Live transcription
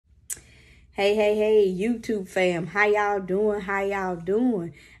Hey, YouTube fam. How y'all doing?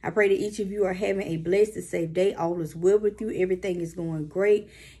 I pray that each of you are having a blessed and safe day. All is well with you. Everything is going great.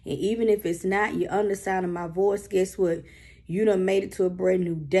 And even if it's not, you're under the sound of my voice. Guess what? You done made it to a brand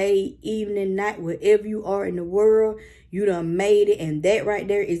new day, evening, night, wherever you are in the world. You done made it. And that right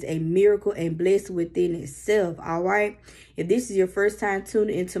there is a miracle and blessing within itself. All right. If this is your first time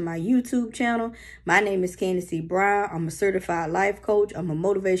tuning into my YouTube channel, my name is Candace Brown. I'm a certified life coach. I'm a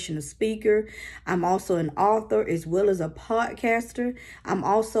motivational speaker. I'm also an author as well as a podcaster. I'm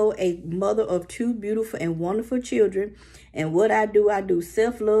also a mother of two beautiful and wonderful children. And what I do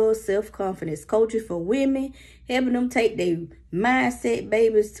self-love, self-confidence coaching for women, helping them take their mindset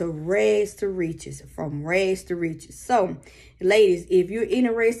babies to rags to riches, from rags to riches. So, ladies, if you're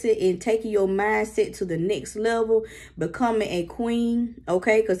interested in taking your mindset to the next level, becoming a queen,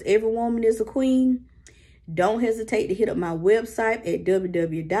 okay, because every woman is a queen, don't hesitate to hit up my website at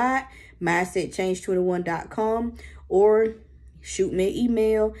www.mindsetchange21.com or shoot me an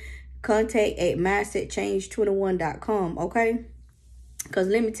email, contact@mindsetchange21.com, okay? Because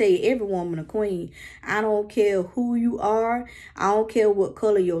let me tell you, every woman a queen. I don't care who you are. I don't care what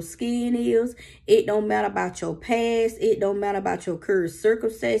color your skin is. It don't matter about your past. It don't matter about your current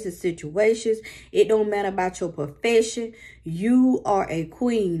circumstances, situations. It don't matter about your profession. You are a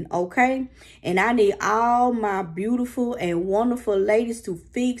queen, okay? And I need all my beautiful and wonderful ladies to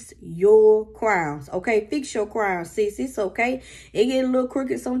fix your crowns, okay? Fix your crowns, sis. It's okay. It get a little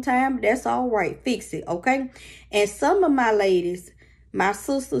crooked sometimes, but that's all right. Fix it, okay? And some of my ladies, my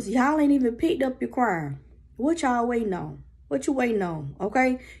sisters, y'all ain't even picked up your crown. What y'all waiting on? What you waiting on?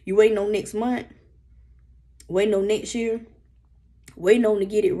 Okay? You waiting on next month? Waiting on next year? Waiting on to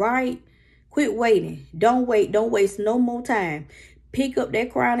get it right? Quit waiting. Don't wait. Don't waste no more time. Pick up that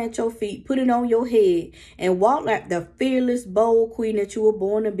crown at your feet. Put it on your head. And walk like the fearless, bold queen that you were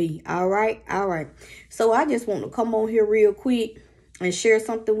born to be. All right? All right. So I just want to come on here real quick and share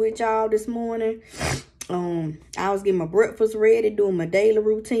something with y'all this morning. I was getting my breakfast ready, doing my daily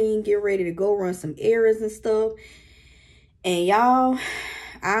routine, get ready to go run some errands and stuff. And y'all,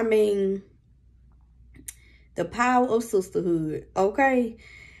 I mean, the power of sisterhood, okay?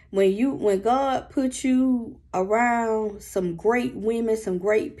 When God put you around some great women, some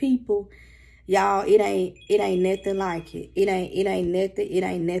great people, y'all, it ain't nothing like it. It ain't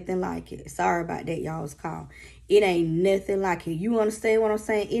nothing like it. Sorry about that, y'all's call. It ain't nothing like it. You understand what I'm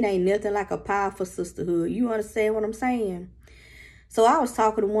saying? It ain't nothing like a powerful sisterhood. You understand what I'm saying? So I was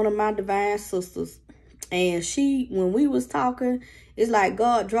talking to one of my divine sisters, and when we was talking, it's like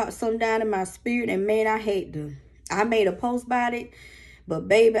God dropped something down in my spirit, and man, I made a post about it, but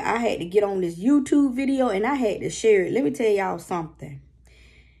baby, I had to get on this YouTube video, and I had to share it. Let me tell y'all something.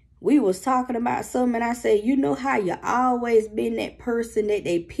 We was talking about something, and I said, you know how you always been that person that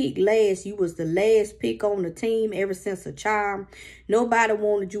they picked last? You was the last pick on the team ever since a child. Nobody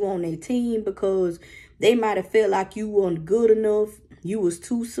wanted you on their team because they might have felt like you weren't good enough. You was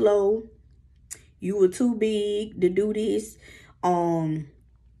too slow. You were too big to do this. Oh,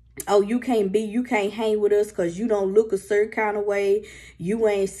 you can't hang with us because you don't look a certain kind of way. You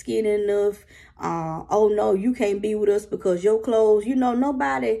ain't skinny enough. Oh no, you can't be with us because your clothes,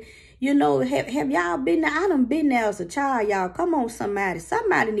 nobody, have y'all been there? I done been there as a child, y'all. Come on, somebody.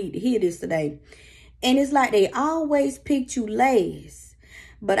 Somebody need to hear this today. And it's like they always picked you last.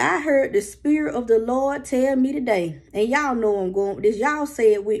 But I heard the Spirit of the Lord tell me today, and y'all know I'm going with this. Y'all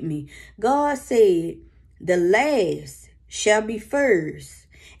say it with me. God said, the last shall be first,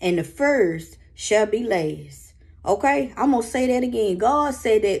 and the first shall be last. Okay, I'm going to say that again. God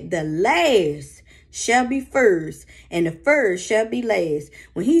said that the last shall be first, and the first shall be last.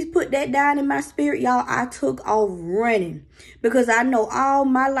 When he put that down in my spirit, y'all, I took off running. Because I know all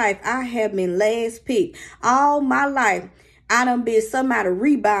my life I have been last picked. All my life I done been somebody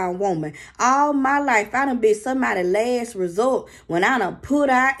rebound woman. All my life, I done been somebody last resort when I done put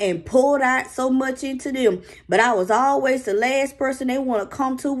out and poured out so much into them. But I was always the last person they want to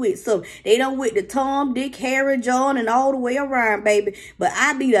come to with. So they done with the Tom, Dick, Harry, John, and all the way around, baby. But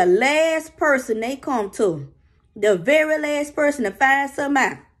I be the last person they come to. The very last person to find something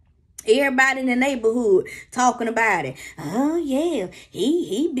out. Everybody in the neighborhood talking about it. Oh, yeah,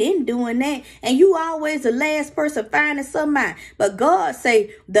 he been doing that. And you always the last person finding something out. But God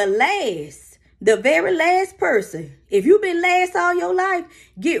say the very last person. If you been last all your life,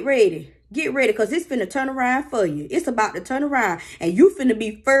 get ready. Get ready, because it's finna turn around for you. It's about to turn around. And you finna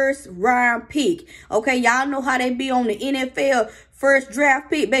be first round pick. Okay, y'all know how they be on the NFL first draft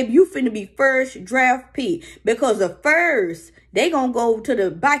pick. Baby, you finna be first draft pick. Because the first, they gonna go to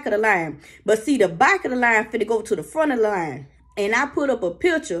the back of the line. But see, the back of the line finna go to the front of the line. I put up a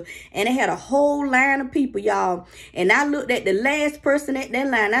picture, and it had a whole line of people, y'all. And I looked at the last person at that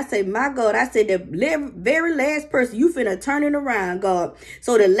line. I said, my God, I said, the very last person, you finna turn it around, God.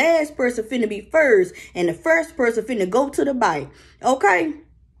 So the last person finna be first, and the first person finna go to the bite. Okay?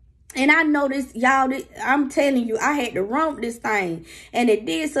 And I noticed, y'all, I'm telling you, I had to rump this thing. And it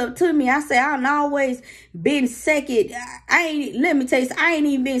did something to me. I said, I've always been second. Let me tell you, I ain't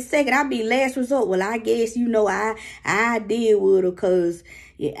even been second. I be last resort. Well, I guess, you know, I deal with her because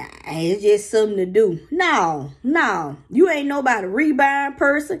yeah, it's just something to do. No. You ain't nobody rebound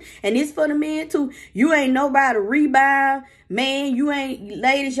person. And it's for the men too. You ain't nobody rebound man. You ain't,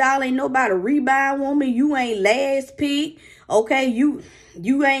 ladies, y'all ain't nobody rebound woman. You ain't last pick. Okay, you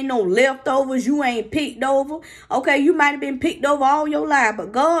ain't no leftovers. You ain't picked over. Okay, you might have been picked over all your life,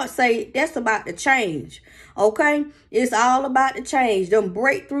 but God say that's about to change. Okay, it's all about to change. Them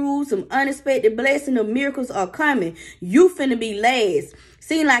breakthroughs, some unexpected blessings, the miracles are coming. You finna be last.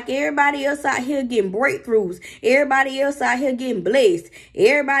 Seem like everybody else out here getting breakthroughs. Everybody else out here getting blessed.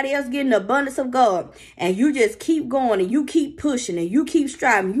 Everybody else getting the abundance of God. And you just keep going and you keep pushing and you keep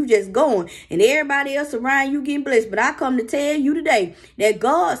striving. You just going. And everybody else around you getting blessed. But I come to tell you today that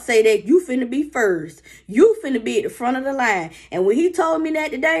God say that you finna be first. You finna be at the front of the line. And when he told me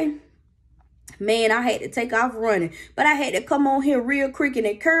that today, man, I had to take off running. But I had to come on here real quick and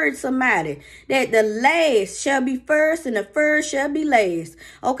encourage somebody that the last shall be first and the first shall be last.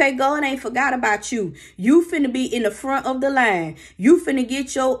 Okay, God ain't forgot about you. You finna be in the front of the line. You finna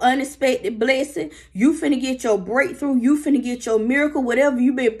get your unexpected blessing. You finna get your breakthrough. You finna get your miracle, whatever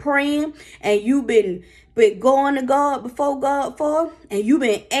you been praying and you been going to God before God for, and you've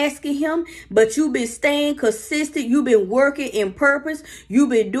been asking him, but you've been staying consistent. You've been working in purpose. You've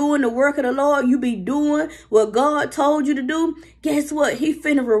been doing the work of the Lord. You be doing what God told you to do. Guess what? He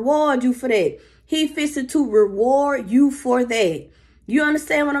finna reward you for that. He fixing to reward you for that. You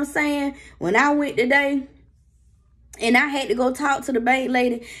understand what I'm saying? When I went today, and I had to go talk to the bank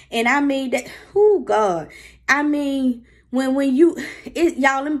lady, and I mean that, oh God, I mean, when you,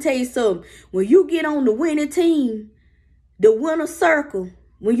 y'all, let me tell you something. When you get on the winning team, the winner circle,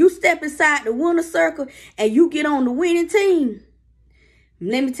 when you step inside the winner circle and you get on the winning team,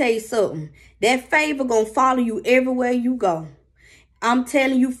 let me tell you something. That favor gonna follow you everywhere you go. I'm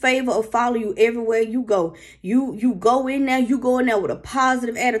telling you, favor will follow you everywhere you go. You go in there, you go in there with a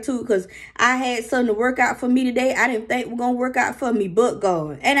positive attitude, because I had something to work out for me today. I didn't think it was going to work out for me, but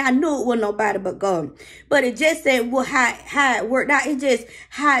God. And I knew it wasn't nobody but God. But it just said well, how it worked out. It just,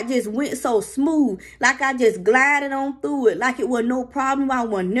 how it just went so smooth. Like I just glided on through it. Like it was no problem. I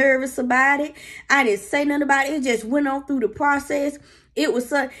wasn't nervous about it. I didn't say nothing about it. It just went on through the process. It was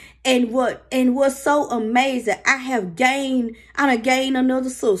so, and what's so amazing, I gained another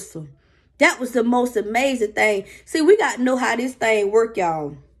sister. That was the most amazing thing. See, we got to know how this thing work,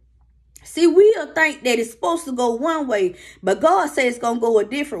 y'all. See, we'll think that it's supposed to go one way, but God says it's going to go a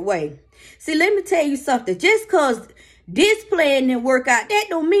different way. See, let me tell you something. Just because this plan didn't work out, that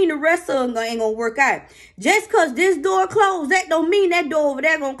don't mean the rest of them ain't gonna work out. Just because this door closed, that don't mean that door over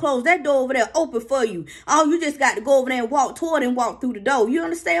there gonna close. That door over there open for you. Oh, you just got to go over there and walk toward and walk through the door. You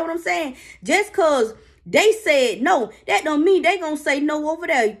understand what I'm saying? Just because they said no, that don't mean they gonna say no over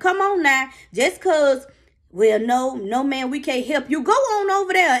there. Come on now. Just because, well, no, man, we can't help you. Go on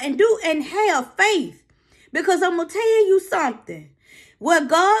over there and have faith. Because I'm gonna tell you something. Where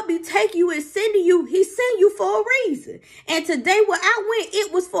God be taking you and sending you, he sent you for a reason. And today where I went,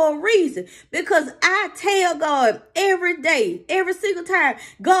 it was for a reason. Because I tell God every day, every single time,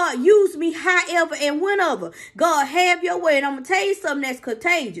 God, use me however and whenever. God, have your way. And I'm going to tell you something that's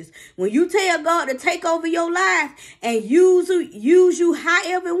contagious. When you tell God to take over your life and use you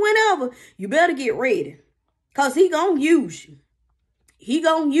however and whenever, you better get ready. Because he going to use you. He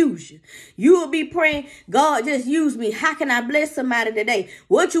gonna use you. You will be praying, God, just use me. How can I bless somebody today?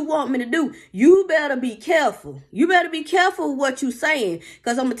 What you want me to do? You better be careful. You better be careful with what you saying.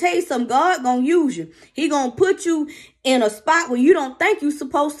 Because I'm going to tell you something. God gonna use you. He gonna put you in a spot where you don't think you're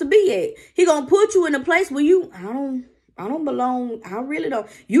supposed to be at. He gonna put you in a place where you, I don't belong. I really don't.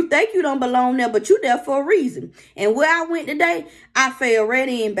 You think you don't belong there, but you there for a reason. And where I went today, I fell right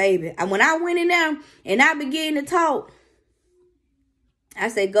in, baby. And when I went in there and I began to talk, I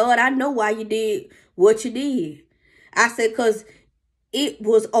said, God, I know why you did what you did. I said, because it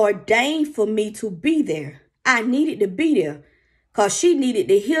was ordained for me to be there. I needed to be there because she needed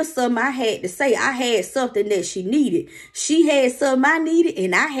to hear something I had to say. I had something that she needed. She had something I needed,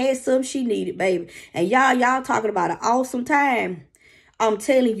 and I had something she needed, baby. And y'all talking about an awesome time. I'm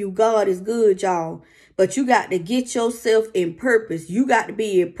telling you, God is good, y'all. But you got to get yourself in purpose. You got to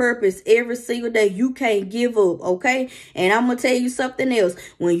be in purpose every single day. You can't give up, okay? And I'm going to tell you something else.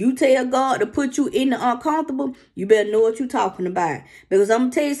 When you tell God to put you in the uncomfortable, you better know what you're talking about. Because I'm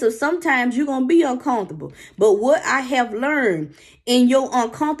going to tell you, so sometimes you're going to be uncomfortable. But what I have learned in your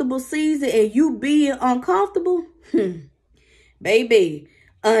uncomfortable season and you being uncomfortable, baby,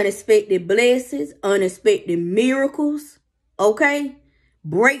 unexpected blessings, unexpected miracles, okay?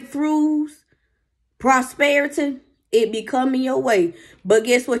 Breakthroughs, prosperity, it be coming your way. But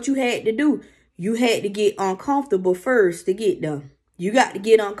guess what you had to do? You had to get uncomfortable first to get there. You got to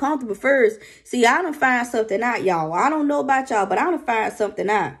get uncomfortable first. See, I done find something out, y'all. I don't know about y'all, but I done find something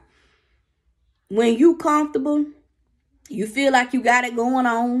out. When you comfortable, you feel like you got it going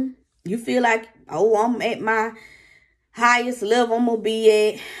on. You feel like, oh, I'm at my highest level I'm gonna be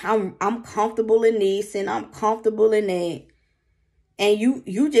at. I'm comfortable in this and I'm comfortable in that. And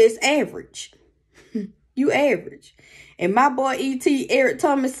you just average. You average. And my boy E.T. Eric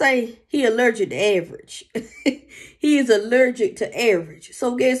Thomas say he allergic to average. He is allergic to average.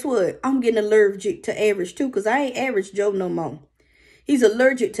 So guess what? I'm getting allergic to average too, because I ain't average Joe no more. He's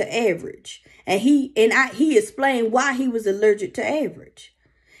allergic to average. And he explained why he was allergic to average.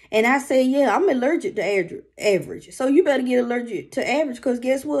 And I said, yeah, I'm allergic to average. So you better get allergic to average, because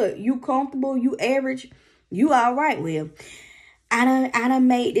guess what? You comfortable, you average, you all right. Well, I done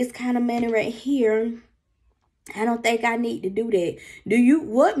made this kind of money right here. I don't think I need to do that.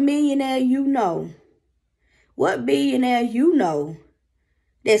 What millionaire you know? What billionaire you know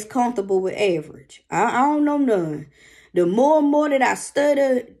that's comfortable with average? I don't know none. The more and more that I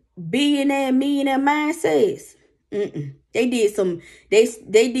study millionaire mindsets,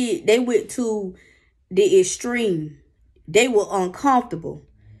 they went to the extreme. They were uncomfortable.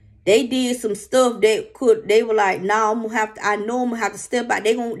 They did some stuff that they were like, nah, I know I'm gonna have to step out.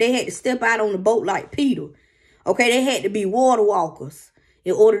 They had to step out on the boat like Peter. Okay, they had to be water walkers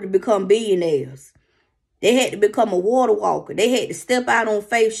in order to become billionaires. They had to become a water walker. They had to step out on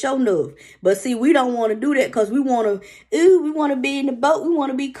faith, show enough. But see, we don't want to do that because we want to be in the boat. We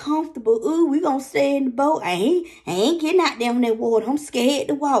want to be comfortable. We going to stay in the boat. I ain't getting out there in that water. I'm scared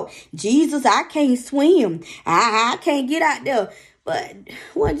to walk. Jesus, I can't swim. I can't get out there. But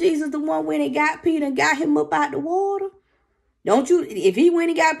wasn't Jesus the one when he got Peter and got him up out the water? If he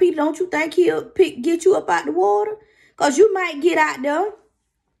went and got Peter, don't you think he'll get you up out the water? Because you might get out there.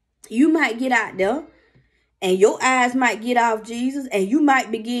 You might get out there. And your eyes might get off Jesus. And you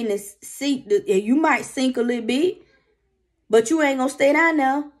might begin to sink. You might sink a little bit. But you ain't going to stay down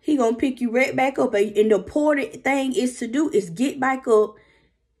there. He going to pick you right back up. And the important thing is to do is get back up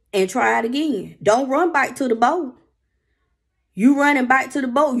and try it again. Don't run back to the boat. You running back to the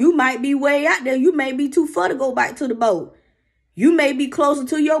boat. You might be way out there. You may be too far to go back to the boat. You may be closer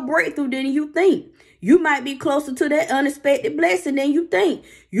to your breakthrough than you think. You might be closer to that unexpected blessing than you think.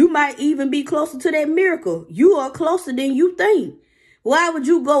 You might even be closer to that miracle. You are closer than you think. Why would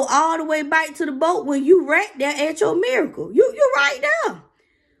you go all the way back to the boat when you right there at your miracle? You're right there.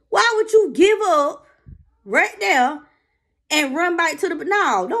 Why would you give up right there and run back to the...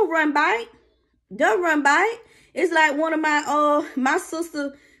 No, don't run back. Don't run back. It's like one of my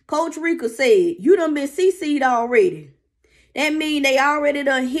sister, Coach Rika, said, you done been CC'd already. That mean they already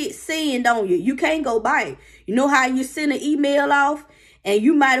done hit send on you. You can't go back. You know how you send an email off and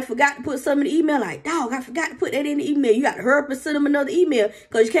you might have forgot to put something in the email, like, dog, I forgot to put that in the email. You got to hurry up and send them another email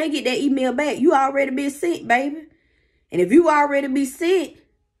because you can't get that email back. You already been sent, baby. And if you already be sent,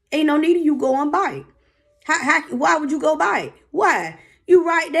 ain't no need of you going back. Why would you go back? Why? You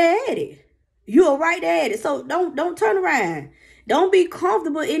right there at it. You're right there at it. So don't turn around. Don't be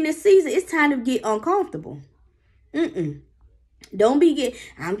comfortable in this season. It's time to get uncomfortable. Don't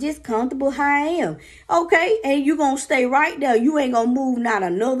I'm just comfortable how I am. Okay, and you going to stay right there. You ain't going to move not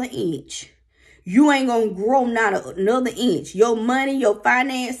another inch. You ain't going to grow not another inch. Your money, your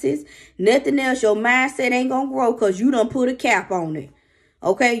finances, nothing else, your mindset ain't going to grow because you done put a cap on it.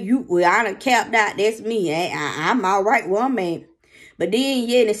 Okay, I done capped out. That's me. I'm all right where I'm at. But then,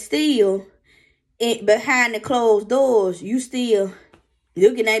 yet and still, behind the closed doors, you still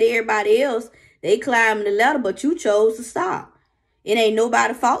looking at everybody else. They climbing the ladder, but you chose to stop. It ain't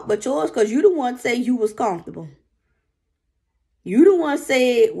nobody's fault but yours because you the one say you was comfortable. You the one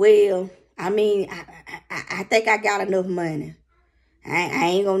said, well, I mean, I think I got enough money. I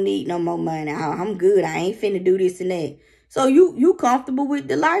ain't gonna need no more money. I'm good. I ain't finna do this and that. So you comfortable with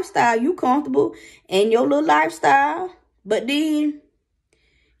the lifestyle. You comfortable in your little lifestyle. But then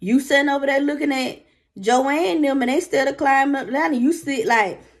you sitting over there looking at Joanne and them and they still climbing up the ladder. You sit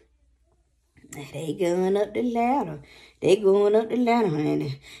like, They going up the ladder. They going up the ladder,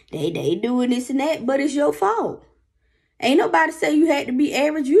 honey. They doing this and that, but it's your fault. Ain't nobody say you had to be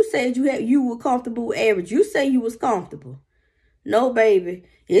average. You said you were comfortable with average. You say you was comfortable. No, baby.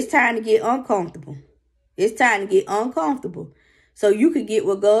 It's time to get uncomfortable. It's time to get uncomfortable. So you could get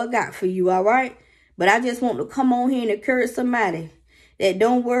what God got for you, all right? But I just want to come on here and encourage somebody that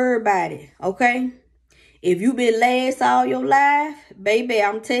don't worry about it, okay? If you been last all your life, baby,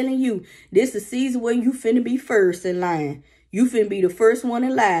 I'm telling you, this is a season where you finna be first in line. You finna be the first one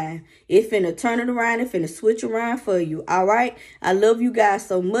in line. It finna turn it around. It finna switch around for you. All right? I love you guys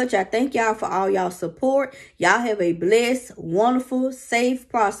so much. I thank y'all for all y'all support. Y'all have a blessed, wonderful, safe,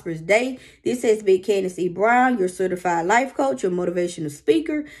 prosperous day. This has been Candace E. Brown, your certified life coach, your motivational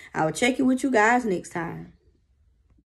speaker. I will check in with you guys next time.